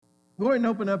Go ahead and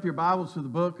open up your Bibles to the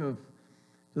book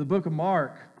of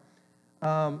Mark.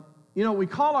 We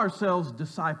call ourselves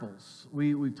disciples.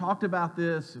 We've talked about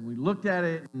this, and we looked at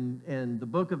it in the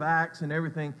book of Acts and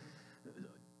everything.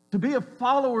 To be a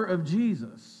follower of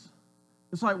Jesus,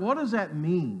 it's like, what does that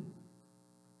mean?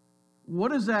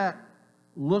 What does that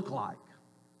look like?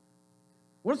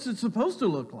 What's it supposed to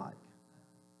look like?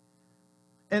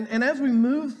 And as we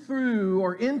move through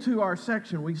or into our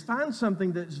section, we find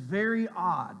something that's very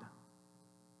odd.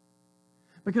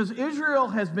 Because Israel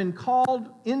has been called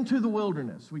into the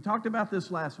wilderness. We talked about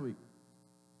this last week.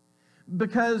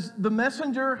 Because the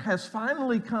messenger has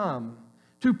finally come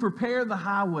to prepare the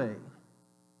highway.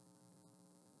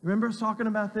 Remember us talking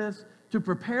about this? To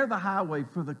prepare the highway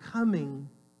for the coming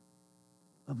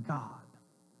of God.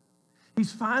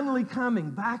 He's finally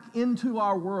coming back into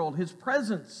our world. His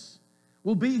presence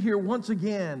will be here once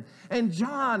again. And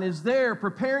John is there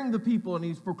preparing the people, and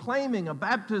he's proclaiming a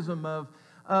baptism of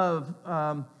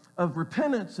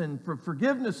repentance and for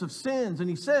forgiveness of sins. And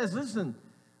he says, listen,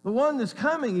 the one that's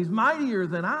coming, he's mightier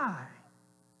than I.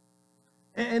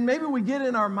 And maybe we get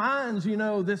in our minds,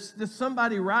 this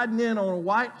somebody riding in on a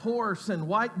white horse and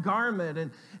white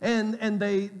garment,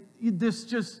 but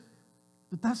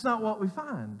that's not what we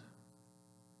find.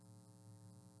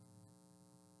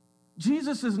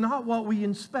 Jesus is not what we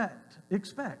expect.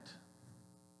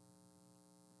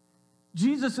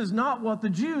 Jesus is not what the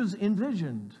Jews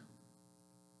envisioned.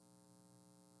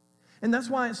 And that's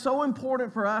why it's so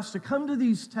important for us to come to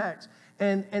these texts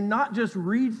and not just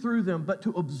read through them, but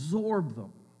to absorb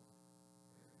them.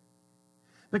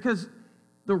 Because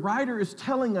the writer is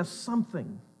telling us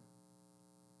something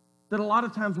that a lot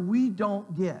of times we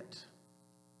don't get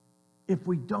if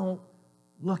we don't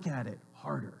look at it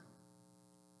harder.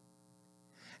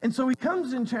 And so he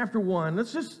comes in chapter 1.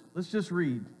 Let's just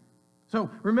read. So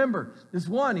remember, this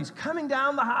one, he's coming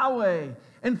down the highway,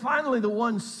 and finally the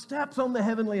one steps on the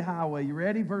heavenly highway. You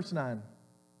ready? Verse 9.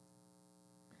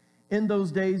 In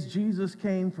those days, Jesus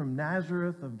came from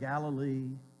Nazareth of Galilee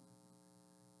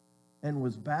and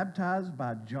was baptized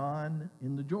by John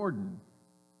in the Jordan.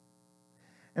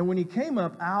 And when he came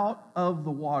up out of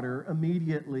the water,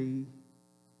 immediately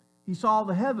he saw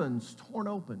the heavens torn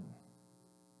open,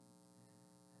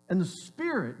 and the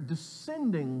Spirit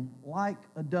descending like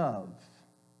a dove.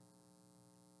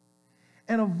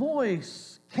 And a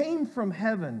voice came from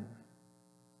heaven,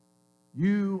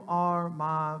 "You are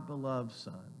my beloved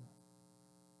Son.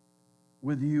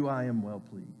 With you I am well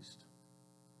pleased."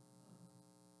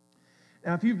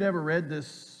 Now, if you've never read this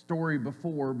story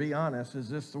before, be honest, is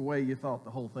this the way you thought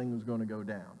the whole thing was going to go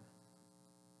down?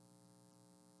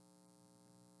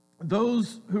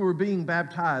 Those who were being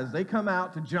baptized, they come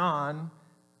out to John,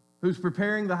 who's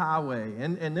preparing the highway.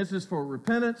 And this is for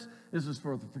repentance. This is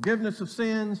for the forgiveness of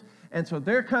sins. And so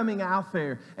they're coming out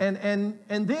there. And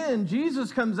then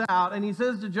Jesus comes out and he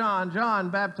says to John, "John,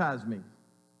 baptize me."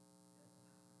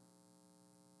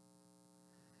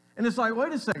 And it's like,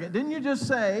 wait a second. Didn't you just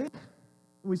say,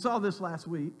 we saw this last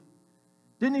week,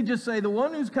 didn't he just say, the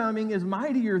one who's coming is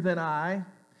mightier than I,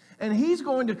 and he's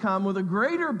going to come with a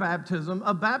greater baptism,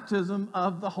 a baptism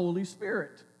of the Holy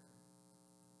Spirit?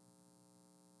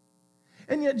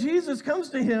 And yet Jesus comes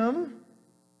to him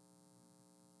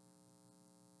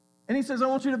and he says, "I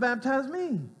want you to baptize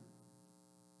me."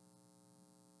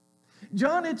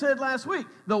 John had said last week,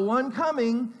 the one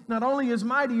coming not only is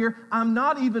mightier, I'm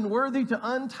not even worthy to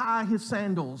untie his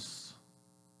sandals.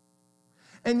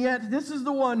 And yet this is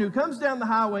the one who comes down the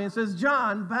highway and says,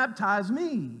 "John, baptize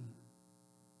me."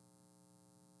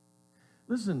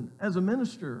 Listen, as a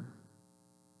minister,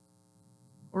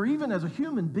 or even as a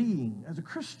human being, as a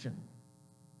Christian,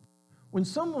 when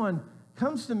someone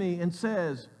comes to me and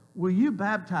says, "Will you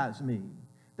baptize me?"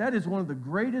 that is one of the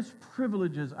greatest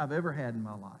privileges I've ever had in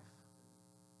my life.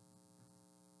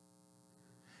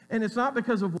 And it's not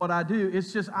because of what I do,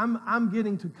 it's just I'm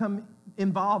getting to come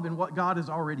involved in what God is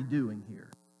already doing here.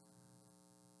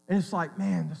 And it's like,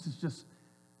 man, this is just,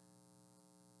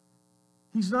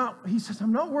 he says,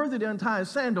 "I'm not worthy to untie his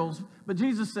sandals," but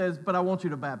Jesus says, "But I want you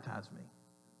to baptize me."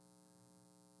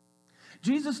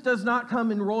 Jesus does not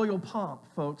come in royal pomp,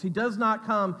 folks. He does not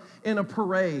come in a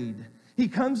parade. He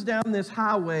comes down this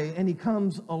highway and he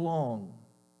comes along.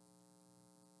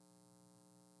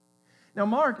 Now,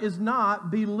 Mark is not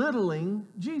belittling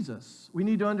Jesus. We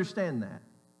need to understand that.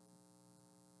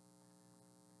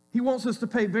 He wants us to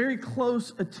pay very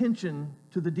close attention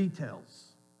to the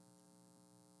details.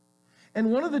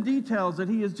 And one of the details that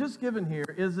he has just given here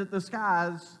is that the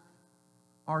skies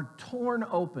are torn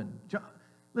open.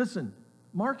 Listen,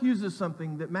 Mark uses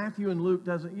something that Matthew and Luke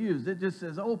doesn't use. It just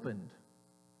says opened.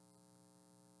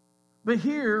 But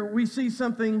here we see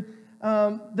something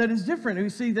that is different. We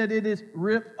see that it is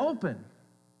ripped open.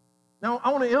 Now,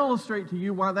 I want to illustrate to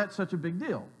you why that's such a big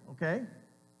deal, okay?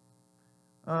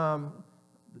 Adam,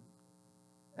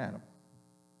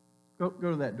 go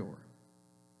to that door.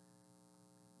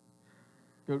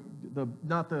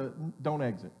 Don't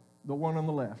exit. The one on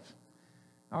the left.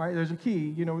 All right, there's a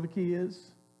key. You know where the key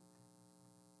is?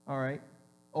 All right,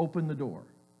 open the door.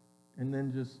 And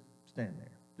then just stand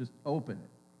there. Just open it.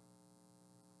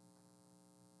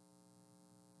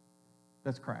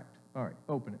 That's cracked. All right,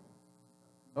 open it.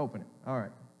 Open it. All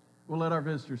right. We'll let our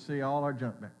visitors see all our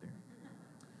junk back there.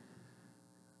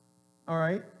 All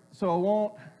right, so I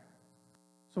want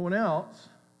someone else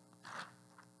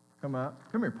come up.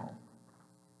 Come here, Paul.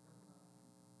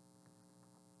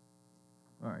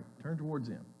 All right, turn towards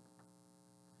him.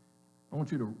 I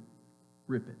want you to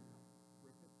rip it.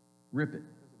 Rip it.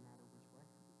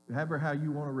 However how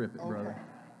you want to rip it, brother.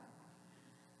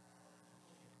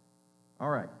 All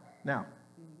right, now,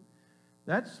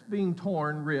 that's being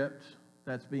torn, ripped,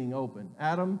 that's being opened.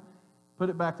 Adam, put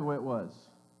it back the way it was.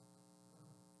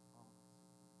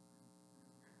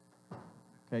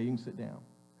 Okay, you can sit down.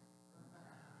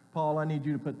 Paul, I need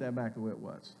you to put that back the way it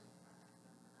was.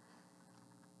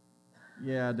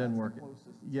 Yeah, it doesn't work.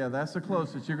 Yeah, that's the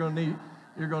closest. You're gonna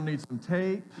need some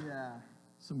tape. Yeah.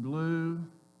 Some glue.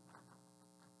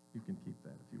 You can keep that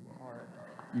if you want. All right.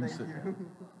 You can sit down.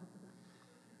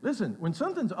 Listen, when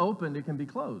something's opened, it can be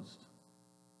closed.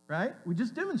 Right? We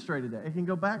just demonstrated that. It can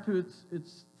go back to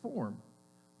its form.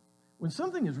 When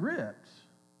something is ripped,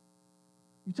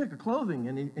 you take a clothing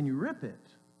and you rip it.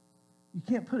 You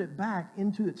can't put it back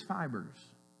into its fibers.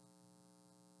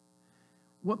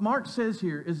 What Mark says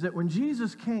here is that when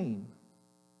Jesus came,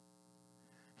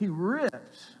 he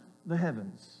ripped the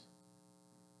heavens.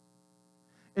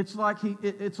 It's like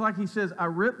he says, I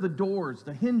ripped the doors,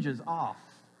 the hinges off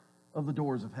of the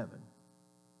doors of heaven.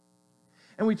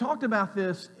 And we talked about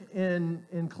this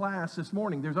in class this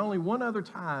morning. There's only one other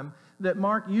time that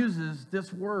Mark uses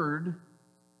this word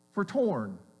for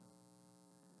torn.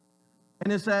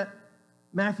 And it's at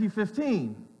Matthew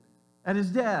 15, at his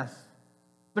death,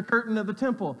 the curtain of the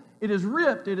temple. It is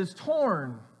ripped, it is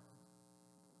torn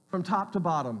from top to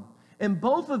bottom. And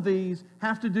both of these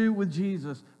have to do with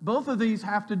Jesus. Both of these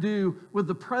have to do with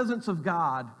the presence of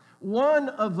God. One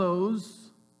of those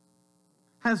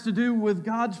has to do with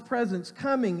God's presence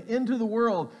coming into the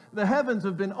world. The heavens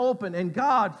have been opened, and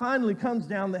God finally comes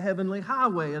down the heavenly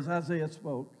highway, as Isaiah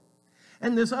spoke.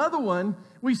 And this other one,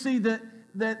 we see that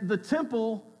the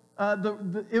temple,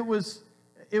 it was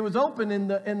open in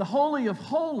the Holy of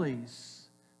Holies.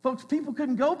 Folks, people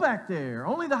couldn't go back there.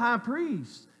 Only the high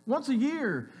priest, once a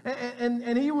year,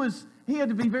 and he had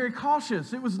to be very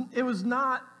cautious. It was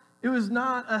not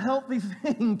a healthy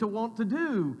thing to want to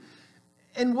do.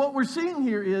 And what we're seeing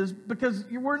here is because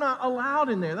we're not allowed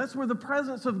in there. That's where the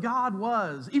presence of God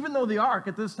was, even though the ark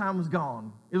at this time was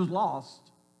gone. It was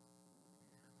lost.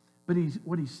 But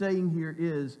what he's saying here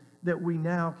is that we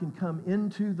now can come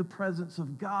into the presence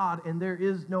of God, and there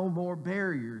is no more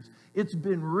barriers. It's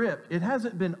been ripped. It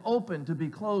hasn't been opened to be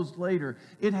closed later.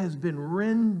 It has been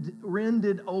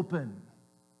rended open.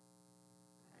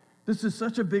 This is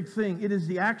such a big thing. It is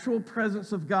the actual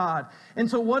presence of God. And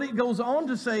so what it goes on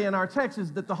to say in our text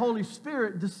is that the Holy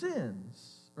Spirit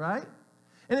descends, right?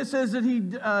 And it says that he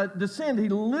descended. He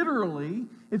literally,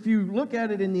 if you look at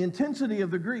it in the intensity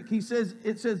of the Greek, it says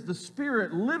the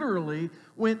Spirit literally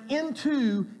went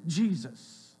into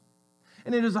Jesus.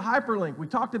 And it is a hyperlink. We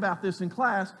talked about this in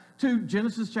class to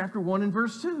Genesis chapter 1 and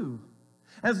verse 2.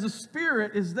 As the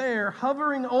Spirit is there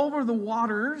hovering over the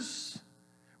waters,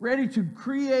 ready to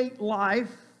create life.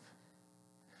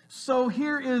 So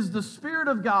here is the Spirit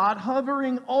of God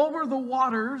hovering over the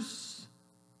waters,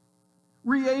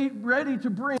 ready to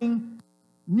bring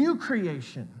new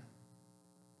creation,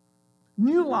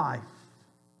 new life.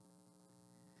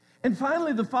 And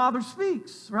finally, the Father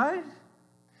speaks, right?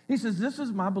 He says, "This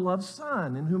is my beloved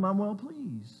Son, in whom I'm well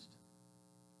pleased."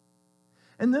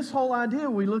 And this whole idea,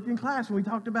 we looked in class when we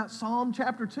talked about Psalm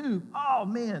chapter 2. Oh,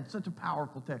 man, such a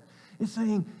powerful text. It's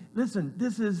saying, listen,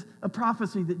 this is a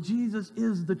prophecy that Jesus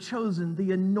is the chosen,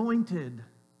 the anointed.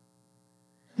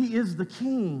 He is the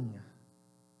King,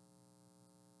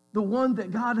 the one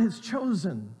that God has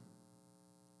chosen,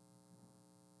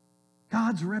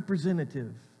 God's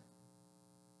representative.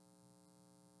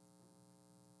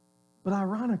 But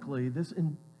ironically,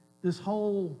 this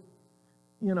whole,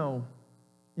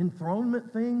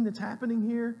 enthronement thing that's happening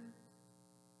here,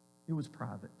 it was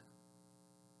private.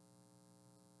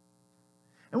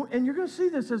 And you're going to see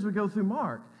this as we go through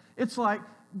Mark. It's like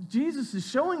Jesus is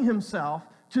showing himself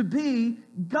to be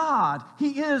God.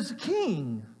 He is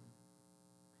King.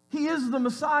 He is the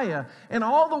Messiah. And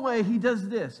all the way he does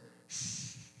this.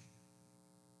 Shh.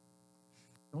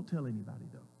 Don't tell anybody,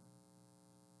 though.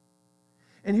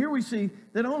 And here we see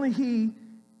that only he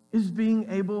is being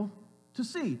able to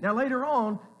see. Now, later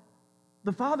on,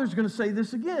 the Father's going to say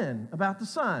this again about the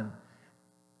Son.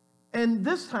 And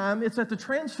this time, it's at the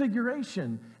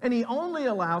Transfiguration. And he only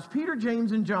allows Peter,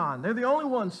 James, and John. They're the only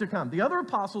ones to come. The other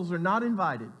apostles are not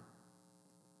invited.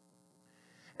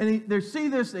 And they see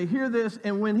this, they hear this,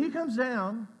 and when he comes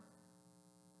down,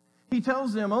 he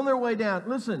tells them on their way down,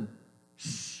 listen,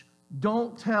 shh,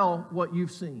 don't tell what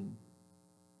you've seen.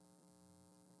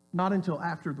 Not until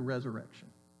after the resurrection.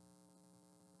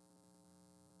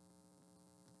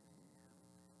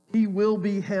 He will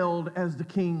be hailed as the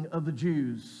King of the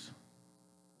Jews,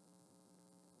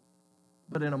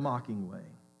 but in a mocking way.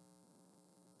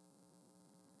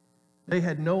 They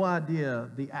had no idea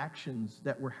the actions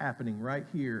that were happening right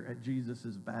here at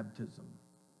Jesus' baptism.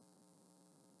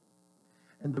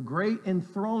 And the great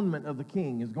enthronement of the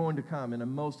King is going to come in a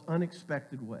most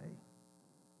unexpected way.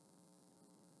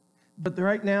 But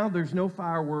right now, there's no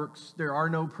fireworks. There are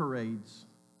no parades.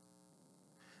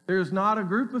 There's not a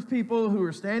group of people who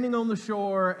are standing on the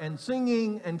shore and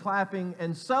singing and clapping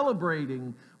and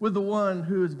celebrating with the one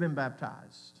who has been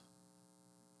baptized.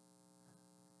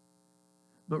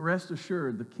 But rest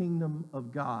assured, the kingdom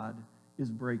of God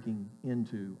is breaking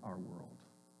into our world.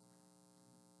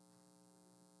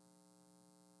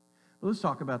 Well, let's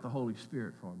talk about the Holy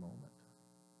Spirit for a moment.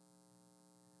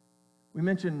 We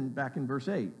mentioned back in verse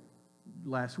 8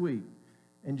 last week,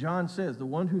 and John says, the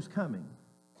one who's coming,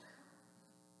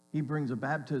 he brings a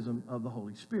baptism of the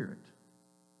Holy Spirit.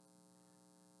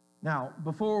 Now,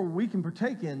 before we can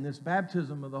partake in this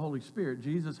baptism of the Holy Spirit,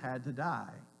 Jesus had to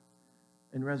die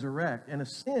and resurrect and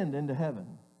ascend into heaven.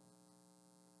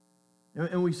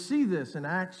 And we see this in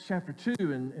Acts chapter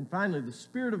 2, and finally the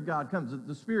Spirit of God comes.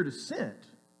 The Spirit is sent,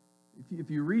 if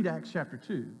you read Acts chapter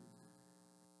 2.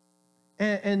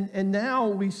 And now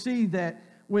we see that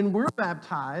when we're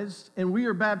baptized, and we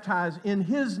are baptized in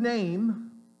His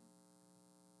name,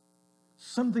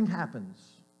 something happens.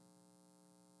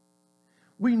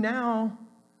 We now,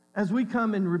 as we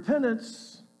come in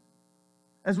repentance,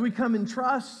 as we come in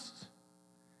trust,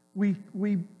 we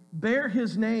bear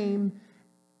His name,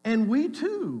 and we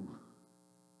too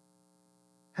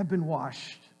have been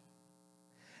washed.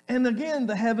 And again,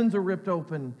 the heavens are ripped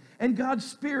open, and God's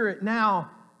Spirit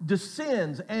now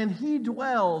descends, and He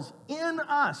dwells in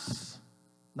us,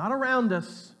 not around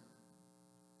us,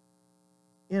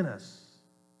 in us.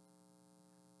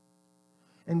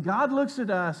 And God looks at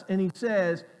us and He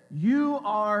says, you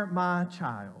are my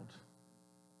child.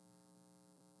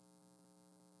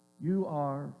 You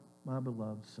are my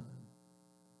beloved Son.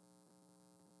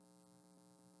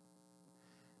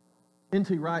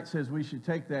 N.T. Wright says we should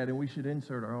take that and we should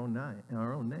insert our own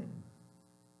name.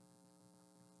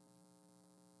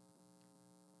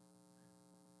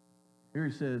 Here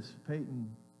he says,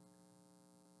 Peyton,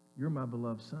 you're my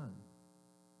beloved son.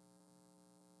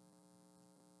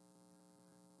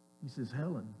 He says,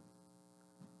 Helen,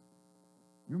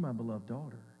 you're my beloved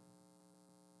daughter.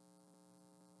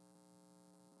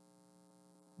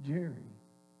 Jerry,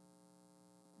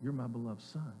 you're my beloved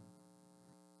son.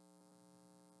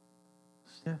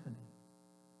 Stephanie,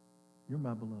 you're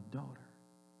my beloved daughter.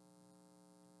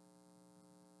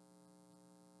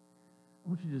 I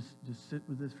want you to just sit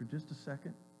with this for just a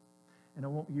second. And I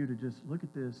want you to just look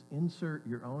at this, insert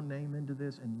your own name into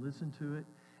this and listen to it.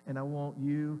 And I want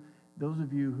you, those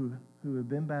of you who have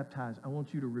been baptized, I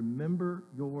want you to remember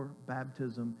your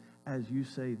baptism as you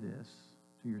say this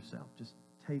to yourself. Just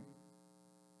take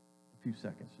a few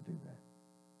seconds to do that.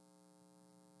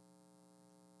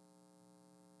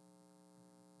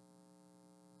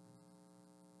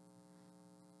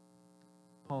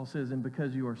 Paul says, and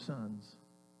because you are sons,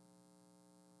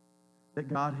 that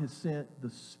God has sent the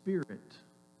Spirit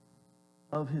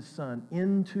of His Son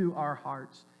into our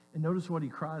hearts. And notice what He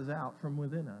cries out from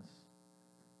within us.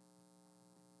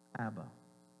 Abba,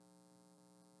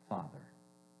 Father.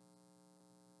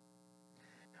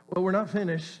 Well, we're not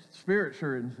finished. Spirit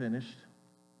sure isn't finished.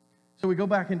 So we go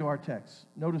back into our text.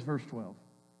 Notice verse 12.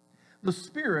 The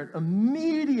Spirit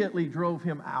immediately drove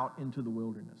Him out into the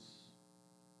wilderness.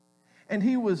 And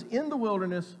He was in the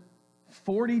wilderness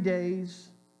 40 days,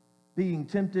 being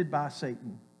tempted by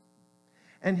Satan.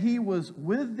 And He was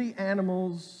with the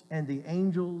animals, and the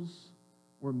angels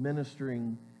were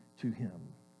ministering to Him.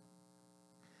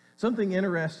 Something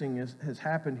interesting has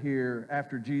happened here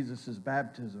after Jesus'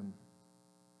 baptism.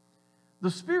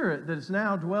 The Spirit that is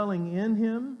now dwelling in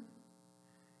Him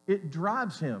it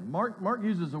drives him. Mark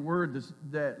uses a word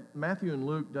that Matthew and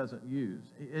Luke doesn't use.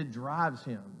 It drives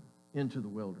him into the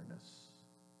wilderness.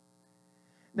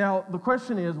 Now, the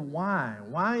question is, why?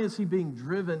 Why is he being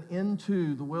driven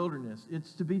into the wilderness?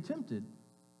 It's to be tempted.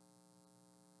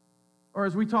 Or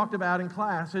as we talked about in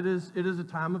class, it is a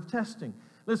time of testing.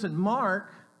 Listen,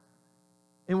 Mark,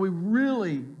 and we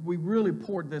really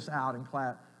poured this out in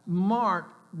class, Mark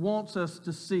wants us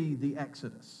to see the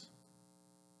Exodus.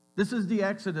 This is the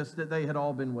Exodus that they had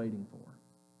all been waiting for.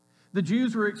 The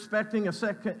Jews were expecting a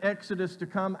second Exodus to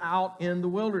come out in the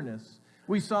wilderness.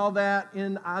 We saw that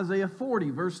in Isaiah 40,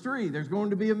 verse 3. There's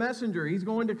going to be a messenger. He's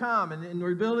going to come, and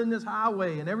we're building this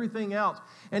highway and everything else.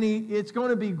 And it's going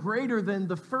to be greater than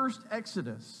the first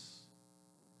Exodus.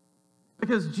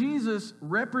 Because Jesus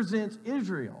represents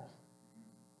Israel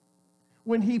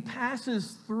when he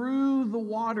passes through the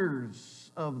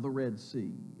waters of the Red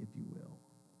Sea, if you will.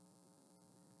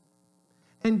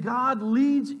 And God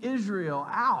leads Israel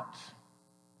out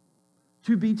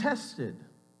to be tested.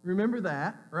 Remember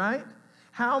that, right?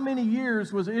 How many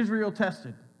years was Israel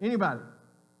tested? Anybody?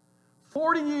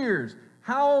 40 years.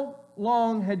 How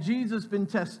long had Jesus been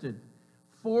tested?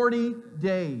 40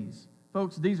 days.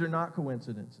 Folks, these are not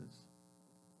coincidences.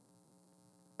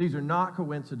 These are not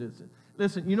coincidences.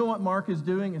 Listen, you know what Mark is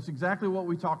doing? It's exactly what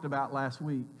we talked about last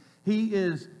week. He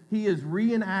is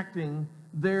reenacting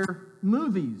their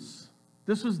movies.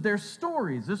 This was their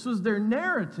stories. This was their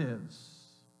narratives.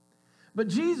 But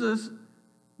Jesus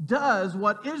does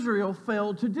what Israel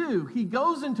failed to do. He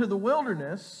goes into the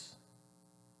wilderness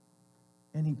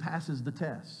and he passes the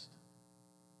test.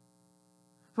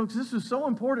 Folks, this is so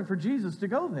important for Jesus to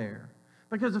go there,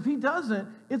 because if he doesn't,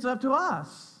 it's up to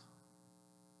us.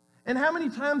 And how many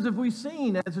times have we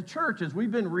seen as a church, as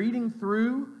we've been reading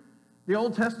through the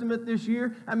Old Testament this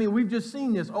year? I mean, we've just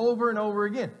seen this over and over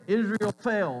again. Israel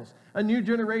fails. A new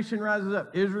generation rises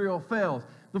up. Israel fails.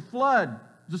 The flood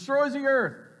destroys the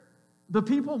earth. The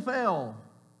people fail.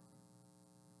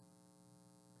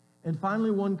 And finally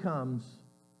one comes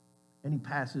and he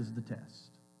passes the test.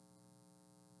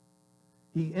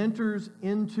 He enters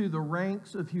into the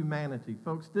ranks of humanity.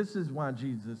 Folks, this is why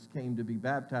Jesus came to be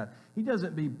baptized.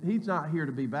 He's not here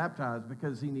to be baptized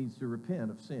because he needs to repent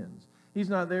of sins. He's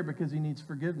not there because he needs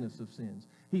forgiveness of sins.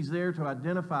 He's there to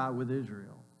identify with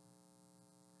Israel.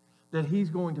 That he's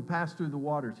going to pass through the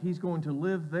waters. He's going to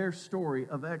live their story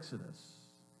of Exodus.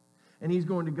 And he's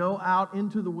going to go out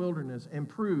into the wilderness and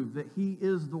prove that he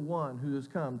is the one who has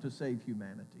come to save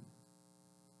humanity.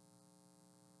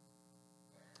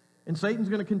 And Satan's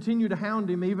going to continue to hound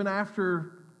him even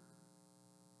after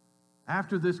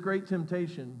this great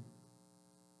temptation.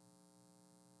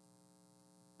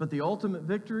 But the ultimate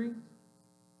victory,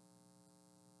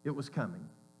 it was coming.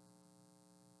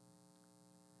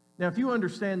 Now, if you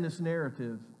understand this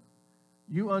narrative,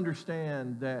 you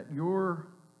understand that your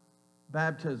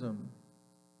baptism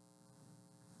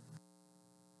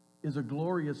is a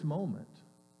glorious moment.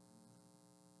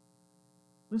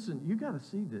 Listen, you got to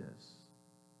see this.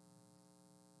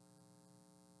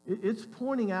 It's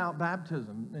pointing out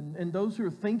baptism. And those who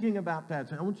are thinking about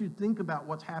baptism, I want you to think about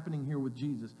what's happening here with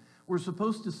Jesus. We're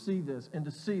supposed to see this and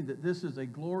to see that this is a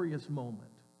glorious moment.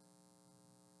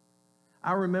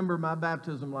 I remember my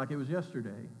baptism like it was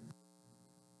yesterday.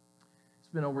 It's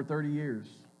been over 30 years.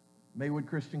 Maywood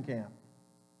Christian Camp.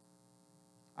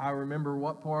 I remember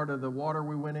what part of the water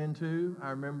we went into.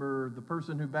 I remember the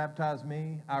person who baptized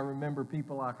me. I remember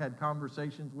people I had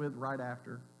conversations with right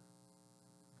after.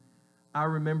 I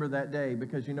remember that day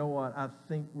because you know what? I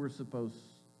think we're supposed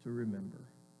to remember.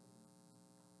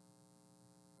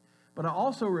 But I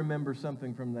also remember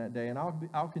something from that day, and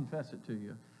I'll confess it to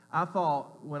you. I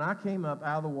thought when I came up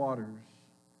out of the waters,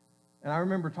 and I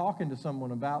remember talking to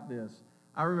someone about this,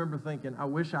 I remember thinking, I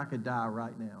wish I could die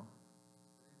right now.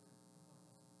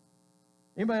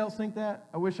 Anybody else think that?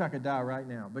 I wish I could die right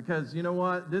now. Because you know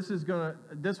what?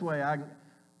 This way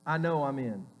I know I'm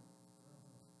in.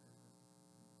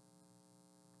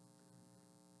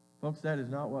 Folks, that is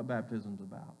not what baptism's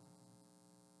about.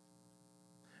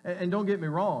 And don't get me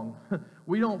wrong,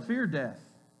 we don't fear death.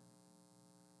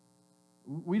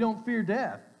 We don't fear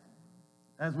death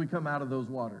as we come out of those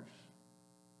waters.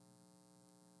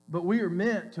 But we are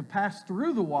meant to pass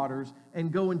through the waters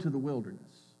and go into the wilderness.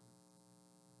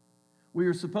 We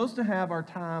are supposed to have our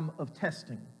time of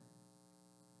testing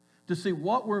to see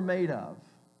what we're made of,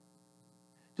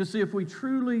 to see if we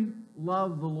truly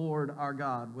love the Lord our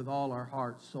God with all our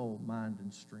heart, soul, mind,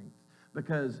 and strength.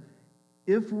 Because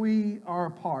if we are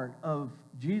a part of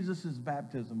Jesus'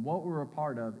 baptism, what we're a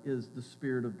part of is the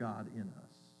Spirit of God in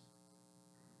us,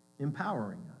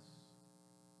 empowering us.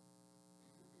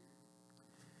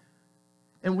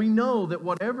 And we know that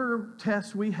whatever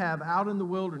tests we have out in the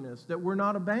wilderness, that we're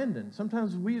not abandoned.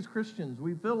 Sometimes we as Christians,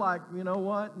 we feel like, you know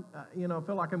what, I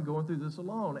feel like I'm going through this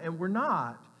alone. And we're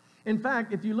not. In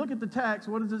fact, if you look at the text,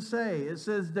 what does it say? It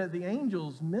says that the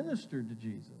angels ministered to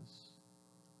Jesus.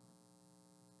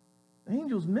 The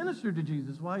angels ministered to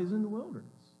Jesus while he's in the wilderness.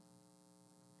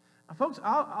 Now, folks,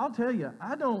 I'll tell you,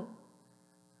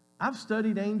 I've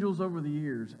studied angels over the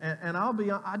years, and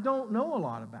I don't know a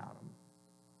lot about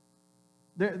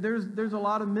them. There's a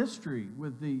lot of mystery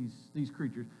with these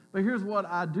creatures. But here's what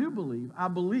I do believe. I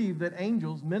believe that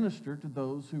angels minister to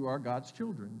those who are God's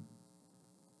children.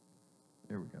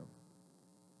 There we go.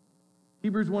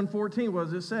 Hebrews 1:14, what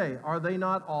does it say? Are they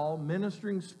not all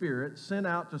ministering spirits sent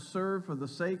out to serve for the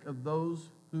sake of those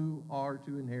who are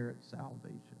to inherit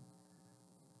salvation?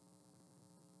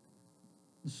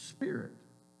 The Spirit,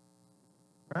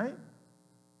 right?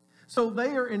 So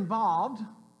they are involved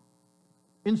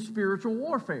in spiritual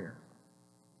warfare.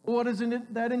 What does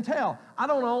that entail? I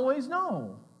don't always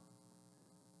know.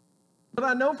 But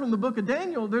I know from the book of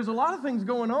Daniel, there's a lot of things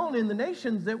going on in the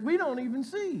nations that we don't even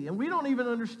see and we don't even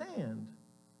understand.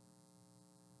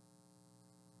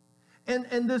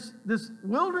 And this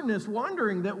wilderness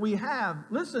wandering that we have,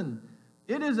 listen,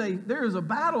 there is a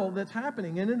battle that's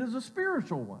happening, and it is a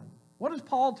spiritual one. What does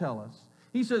Paul tell us?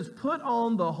 He says, put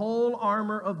on the whole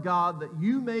armor of God that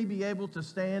you may be able to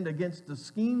stand against the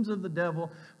schemes of the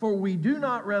devil, for we do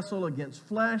not wrestle against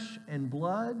flesh and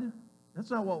blood.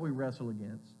 That's not what we wrestle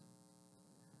against.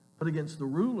 But against the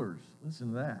rulers, listen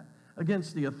to that,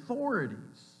 against the authorities,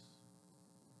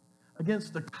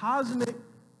 against the cosmic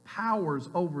powers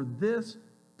over this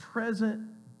present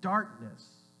darkness,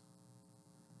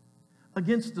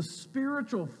 against the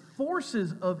spiritual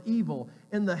forces of evil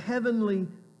in the heavenly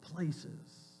places.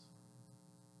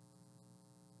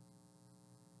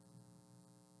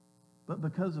 But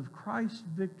because of Christ's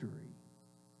victory,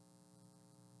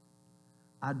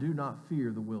 I do not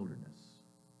fear the wilderness.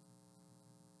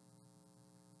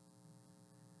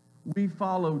 We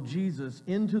follow Jesus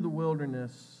into the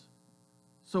wilderness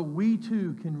so we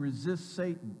too can resist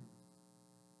Satan.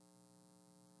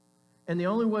 And the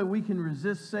only way we can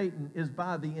resist Satan is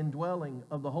by the indwelling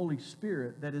of the Holy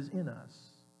Spirit that is in us.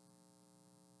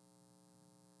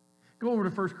 Go over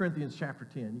to 1 Corinthians chapter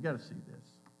 10. You got to see this.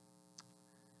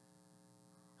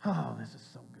 Oh, this is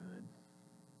so good.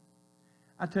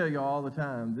 I tell you all the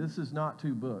time, this is not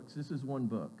two books. This is one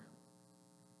book.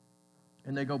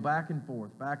 And they go back and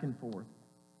forth, back and forth.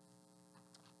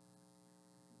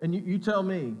 And you tell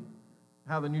me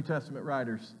how the New Testament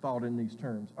writers thought in these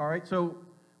terms. All right, so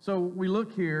we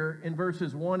look here in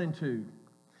verses 1 and 2.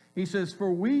 He says,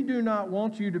 for we do not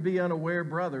want you to be unaware,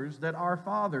 brothers, that our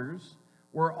fathers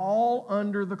were all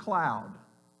under the cloud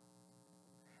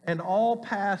and all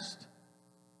passed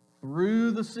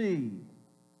through the sea.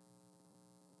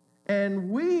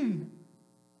 And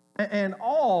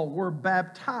all were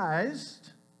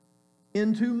baptized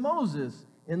into Moses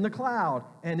in the cloud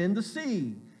and in the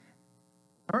sea.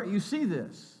 All right, you see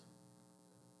this.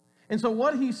 And so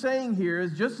what he's saying here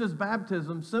is, just as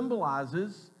baptism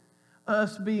symbolizes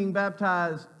us being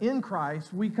baptized in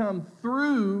Christ, we come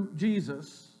through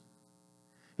Jesus.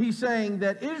 He's saying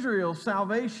that Israel's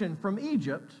salvation from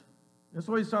Egypt, that's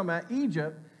what he's talking about,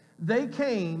 Egypt, they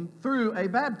came through a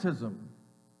baptism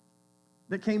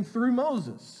that came through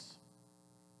Moses.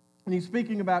 And he's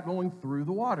speaking about going through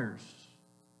the waters.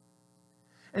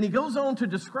 And he goes on to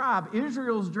describe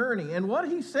Israel's journey. And what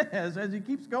he says as he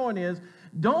keeps going is,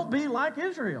 don't be like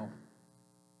Israel.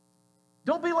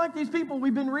 Don't be like these people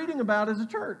we've been reading about as a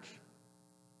church.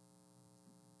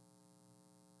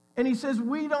 And he says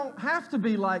we don't have to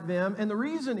be like them. And the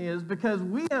reason is because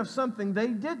we have something they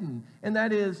didn't. And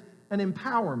that is an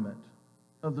empowerment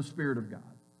of the Spirit of God.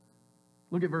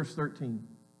 Look at verse 13.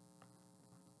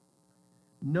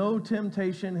 No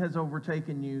temptation has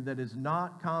overtaken you that is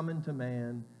not common to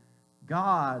man.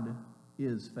 God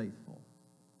is faithful,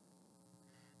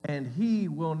 and he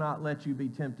will not let you be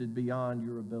tempted beyond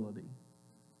your ability.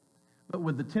 But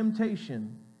with the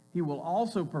temptation, he will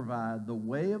also provide the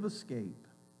way of escape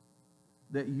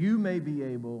that you may be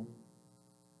able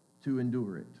to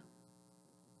endure it.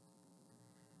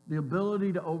 The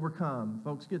ability to overcome,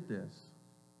 folks, get this.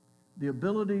 The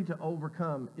ability to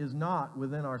overcome is not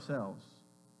within ourselves.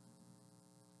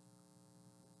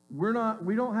 We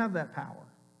don't have that power,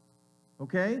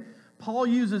 okay? Paul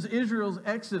uses Israel's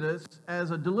exodus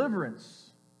as a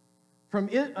deliverance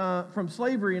from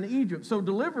slavery in Egypt. So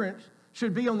deliverance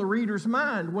should be on the reader's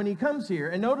mind when he comes here.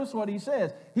 And notice what he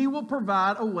says. He will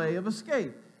provide a way of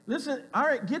escape. Listen, all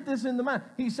right, get this in the mind.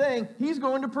 He's saying he's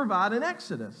going to provide an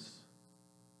exodus.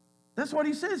 That's what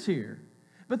he says here.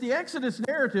 But the Exodus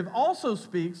narrative also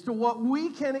speaks to what we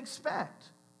can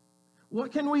expect.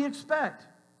 What can we expect?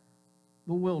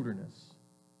 The wilderness.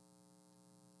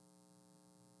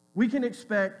 We can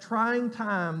expect trying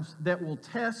times that will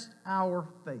test our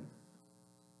faith.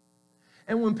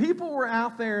 And when people were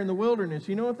out there in the wilderness,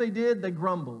 you know what they did? They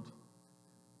grumbled.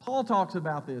 Paul talks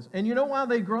about this. And you know why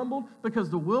they grumbled? Because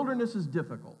the wilderness is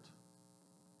difficult.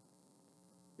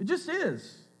 It just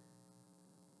is.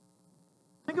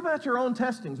 Think about your own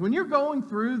testings. When you're going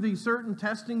through these certain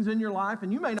testings in your life,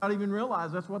 and you may not even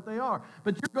realize that's what they are,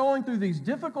 but you're going through these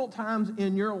difficult times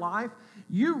in your life,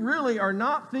 you really are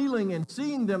not feeling and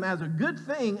seeing them as a good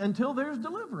thing until there's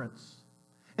deliverance.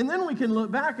 And then we can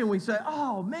look back and we say,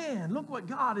 oh man, look what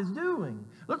God is doing.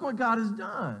 Look what God has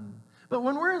done. But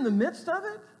when we're in the midst of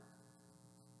it,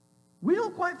 we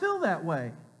don't quite feel that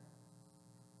way.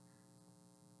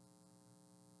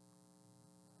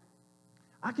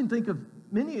 I can think of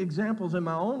many examples in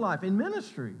my own life, in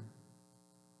ministry,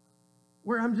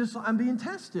 where I'm being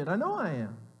tested. I know I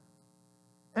am.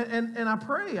 And I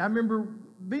pray. I remember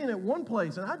being at one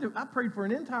place, and I prayed for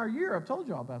an entire year. I've told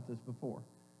y'all about this before.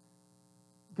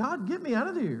 God, get me out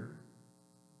of here.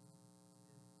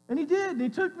 And he did. And he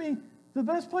took me to the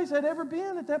best place I'd ever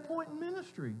been at that point in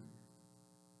ministry.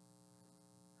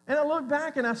 And I look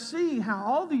back and I see how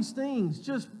all these things,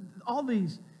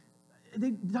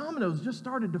 the dominoes just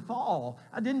started to fall.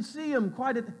 I didn't see them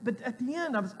quite, but at the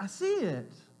end, I see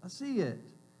it. I see it.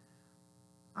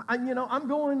 I'm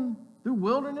going through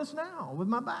wilderness now with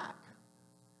my back.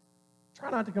 Try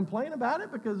not to complain about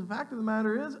it, because the fact of the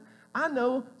matter is, I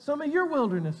know some of your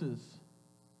wildernesses.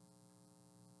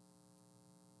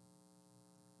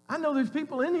 I know there's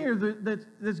people in here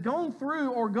that's gone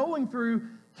through or going through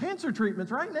cancer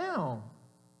treatments right now.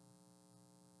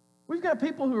 We've got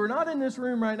people who are not in this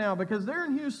room right now because they're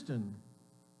in Houston.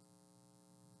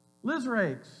 Liz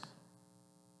Rakes,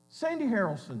 Sandy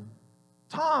Harrelson,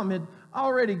 Tom had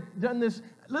already done this.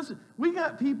 Listen, we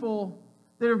got people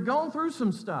that have gone through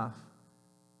some stuff.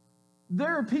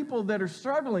 There are people that are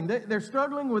struggling. They're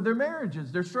struggling with their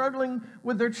marriages. They're struggling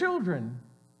with their children.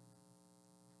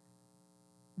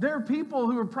 There are people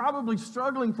who are probably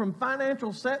struggling from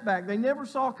financial setback they never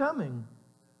saw coming.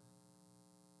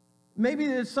 Maybe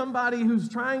there's somebody who's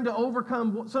trying to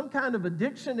overcome some kind of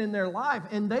addiction in their life,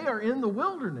 and they are in the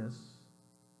wilderness.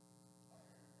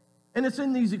 And it's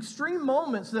in these extreme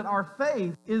moments that our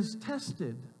faith is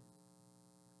tested.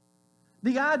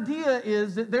 The idea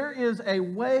is that there is a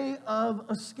way of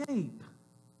escape,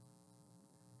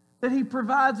 that he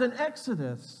provides an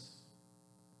exodus.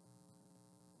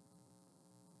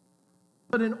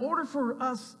 But in order for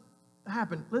us to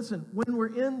happen, listen, when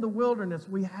we're in the wilderness,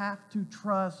 we have to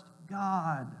trust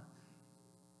God.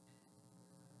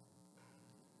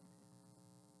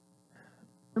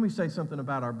 Let me say something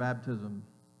about our baptism.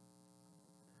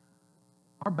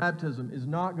 Our baptism is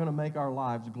not going to make our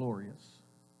lives glorious.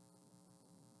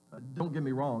 Don't get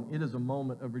me wrong, it is a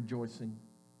moment of rejoicing.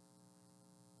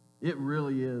 It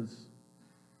really is.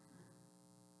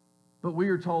 But we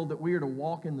are told that we are to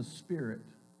walk in the Spirit,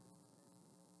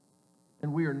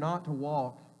 and we are not to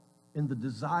walk in the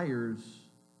desires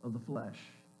of the flesh.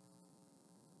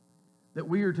 That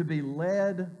we are to be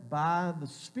led by the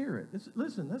Spirit.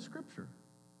 Listen, that's Scripture.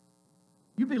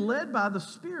 You be led by the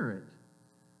Spirit.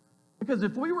 Because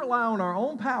if we rely on our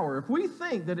own power, if we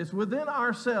think that it's within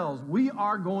ourselves, we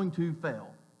are going to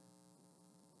fail.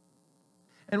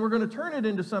 And we're going to turn it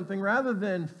into something, rather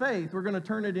than faith, we're going to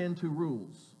turn it into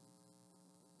rules.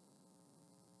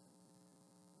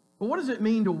 But what does it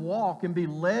mean to walk and be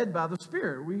led by the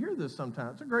Spirit? We hear this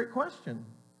sometimes. It's a great question.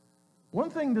 One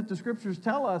thing that the Scriptures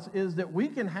tell us is that we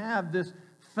can have this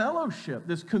fellowship,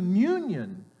 this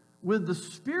communion with the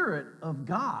Spirit of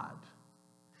God.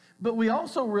 But we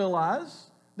also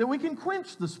realize that we can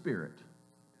quench the Spirit.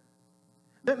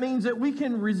 That means that we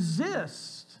can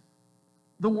resist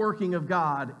the working of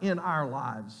God in our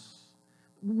lives.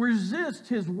 Resist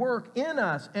His work in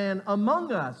us and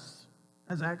among us,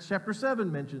 as Acts chapter 7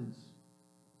 mentions.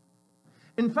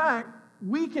 In fact,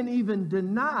 we can even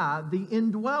deny the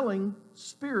indwelling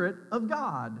Spirit of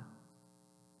God.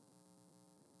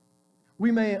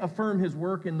 We may affirm His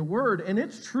work in the Word and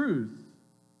its truth,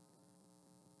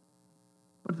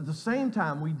 but at the same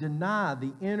time, we deny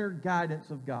the inner guidance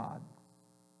of God.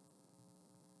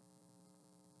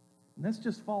 And that's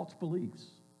just false beliefs.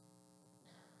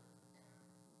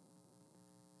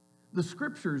 The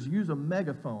Scriptures use a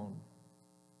megaphone.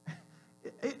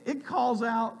 It calls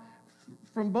out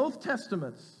from both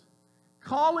Testaments,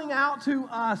 calling out to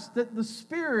us that the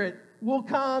Spirit will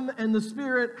come, and the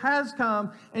Spirit has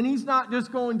come, and He's not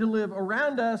just going to live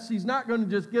around us. He's not going to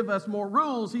just give us more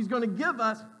rules. He's going to give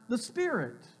us the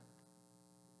Spirit.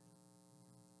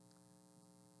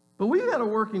 But we've got to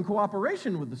work in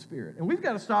cooperation with the Spirit, and we've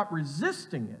got to stop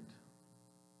resisting it.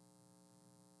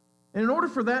 And in order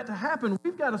for that to happen,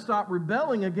 we've got to stop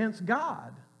rebelling against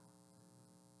God.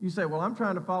 You say, well, I'm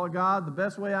trying to follow God the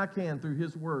best way I can through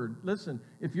His Word. Listen,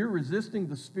 if you're resisting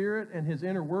the Spirit and His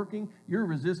inner working, you're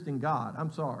resisting God.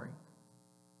 I'm sorry.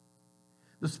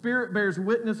 The Spirit bears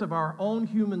witness of our own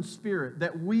human spirit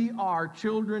that we are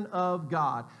children of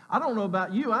God. I don't know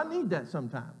about you. I need that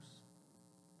sometimes.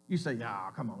 You say,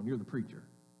 yeah, come on, you're the preacher.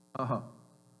 Uh-huh.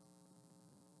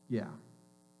 Yeah.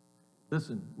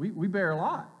 Listen, we bear a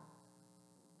lot.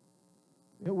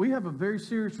 We have a very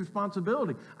serious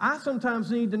responsibility. I sometimes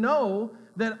need to know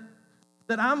that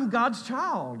I'm God's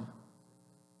child.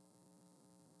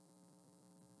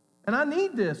 And I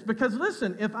need this because,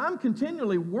 listen, if I'm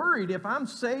continually worried if I'm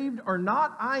saved or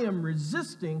not, I am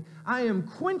resisting, I am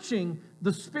quenching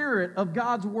the Spirit of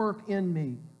God's work in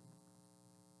me.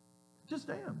 Just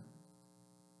am.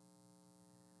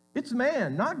 It's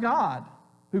man, not God,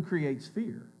 who creates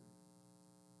fear.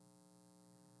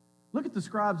 Look at the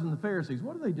scribes and the Pharisees.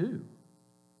 What do?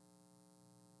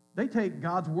 They take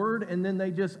God's word and then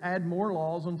they just add more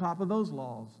laws on top of those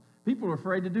laws. People are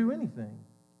afraid to do anything.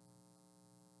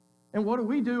 And what do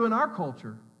we do in our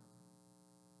culture?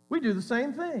 We do the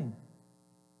same thing.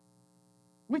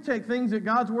 We take things that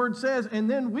God's word says and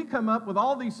then we come up with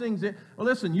all these things that, well,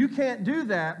 listen, you can't do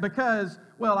that because,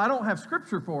 well, I don't have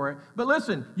scripture for it. But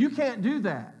listen, you can't do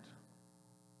that.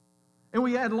 And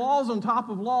we add laws on top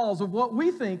of laws of what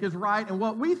we think is right and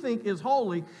what we think is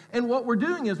holy. And what we're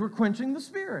doing is we're quenching the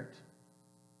Spirit.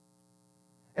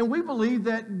 And we believe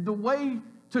that the way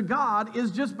to God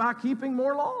is just by keeping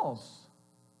more laws.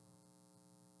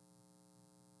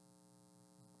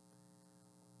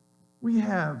 We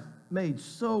have made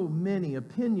so many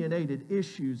opinionated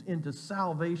issues into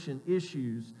salvation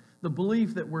issues. The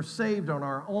belief that we're saved on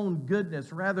our own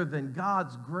goodness rather than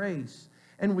God's grace.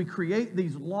 And we create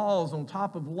these laws on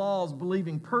top of laws,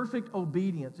 believing perfect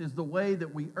obedience is the way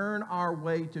that we earn our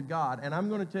way to God. And I'm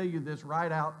going to tell you this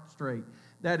right out straight.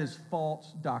 That is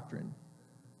false doctrine.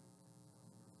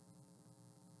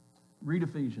 Read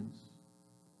Ephesians.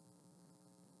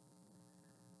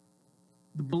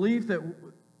 The belief that,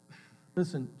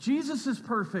 listen, Jesus is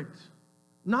perfect,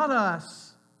 not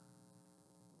us.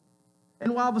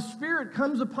 And while the Spirit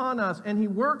comes upon us and He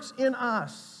works in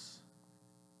us,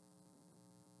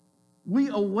 we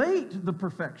await the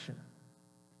perfection.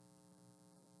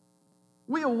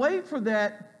 We await for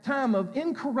that time of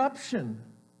incorruption.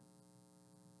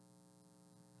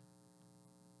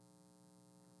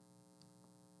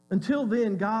 Until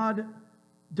then, God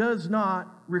does not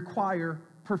require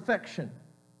perfection.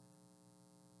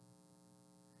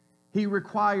 He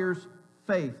requires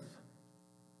faith.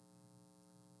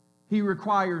 He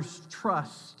requires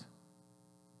trust.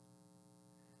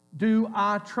 Do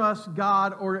I trust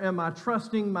God or am I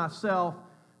trusting myself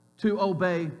to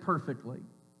obey perfectly?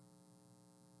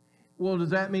 Well, does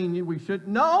that mean we should?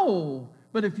 No.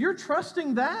 But if you're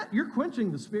trusting that, you're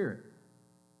quenching the Spirit.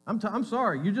 I'm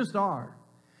sorry, you just are.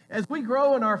 As we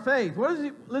grow in our faith,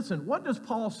 what does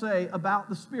Paul say about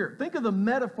the Spirit? Think of the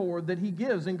metaphor that he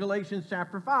gives in Galatians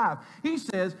chapter 5. He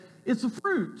says, it's a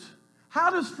fruit. How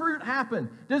does fruit happen?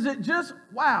 Does it just,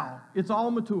 wow, it's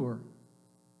all mature?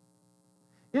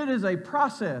 It is a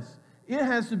process. It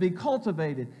has to be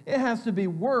cultivated. It has to be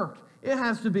worked. It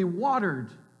has to be watered.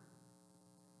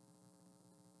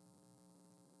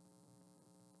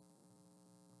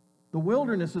 The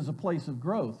wilderness is a place of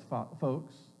growth,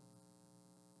 folks.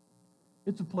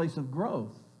 It's a place of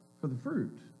growth for the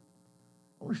fruit.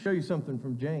 I want to show you something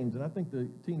from James, and I think the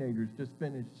teenagers just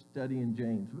finished studying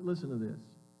James. But listen to this.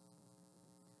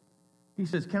 He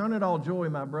says, count it all joy,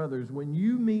 my brothers, when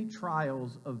you meet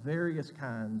trials of various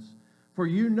kinds, for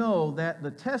you know that the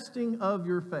testing of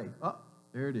your faith, oh,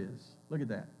 there it is. Look at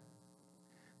that.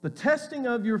 The testing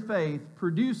of your faith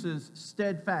produces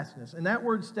steadfastness. And that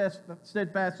word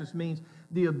steadfastness means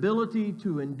the ability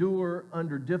to endure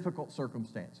under difficult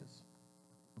circumstances.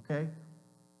 Okay?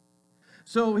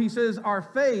 So he says our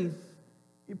faith,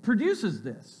 it produces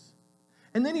this.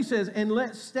 And then he says, and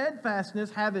let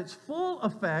steadfastness have its full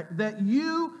effect that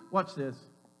you, watch this,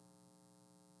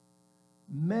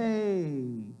 may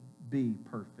be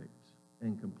perfect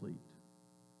and complete.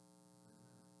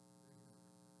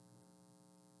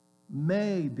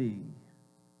 May be.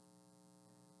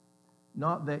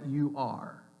 Not that you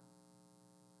are.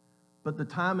 But the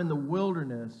time in the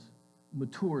wilderness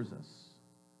matures us.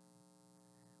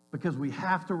 because we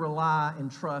have to rely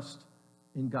and trust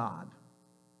in God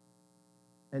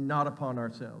and not upon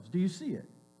ourselves. Do you see it?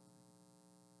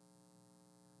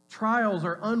 Trials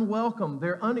are unwelcome.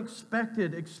 They're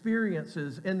unexpected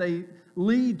experiences, and they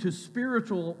lead to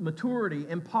spiritual maturity.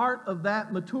 And part of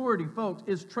that maturity, folks,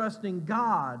 is trusting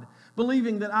God,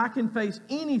 believing that I can face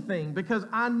anything because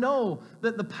I know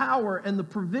that the power and the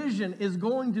provision is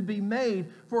going to be made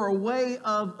for a way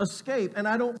of escape. And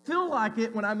I don't feel like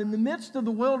it when I'm in the midst of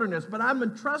the wilderness, but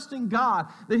I'm trusting God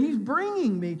that He's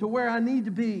bringing me to where I need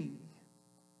to be.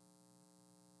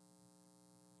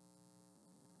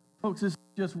 Folks, this is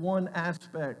just one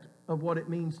aspect of what it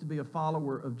means to be a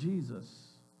follower of Jesus.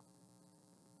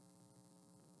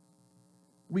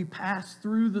 We pass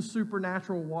through the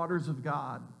supernatural waters of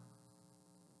God.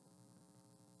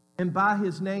 And by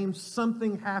His name,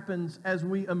 something happens as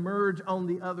we emerge on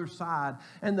the other side.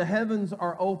 And the heavens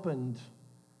are opened.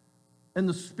 And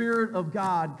the Spirit of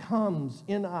God comes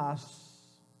in us.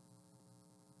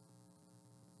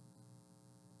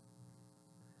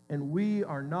 And we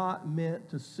are not meant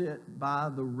to sit by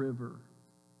the river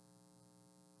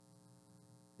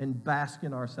and bask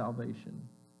in our salvation.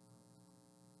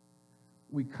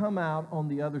 We come out on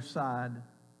the other side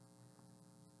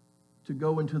to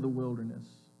go into the wilderness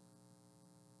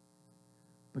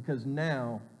because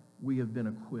now we have been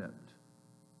equipped.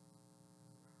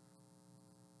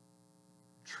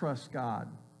 Trust God.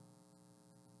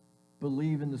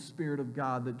 Believe in the Spirit of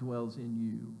God that dwells in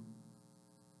you.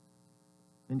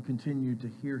 And continue to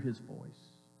hear His voice.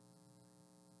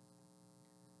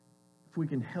 If we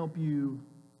can help you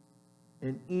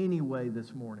in any way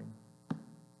this morning,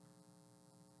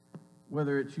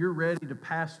 whether it's you're ready to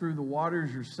pass through the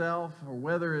waters yourself, or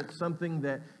whether it's something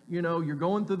that, you're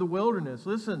going through the wilderness.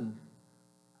 Listen,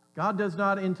 God does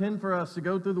not intend for us to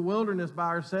go through the wilderness by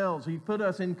ourselves. He put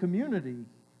us in community.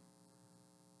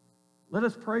 Let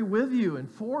us pray with you and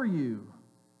for you.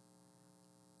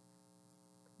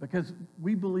 Because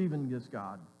we believe in this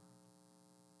God.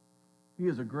 He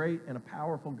is a great and a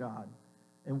powerful God.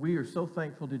 And we are so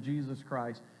thankful to Jesus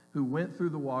Christ, who went through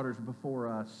the waters before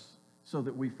us so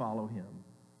that we follow Him.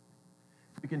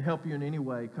 If we can help you in any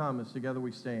way, come as together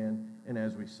we stand and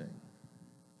as we sing.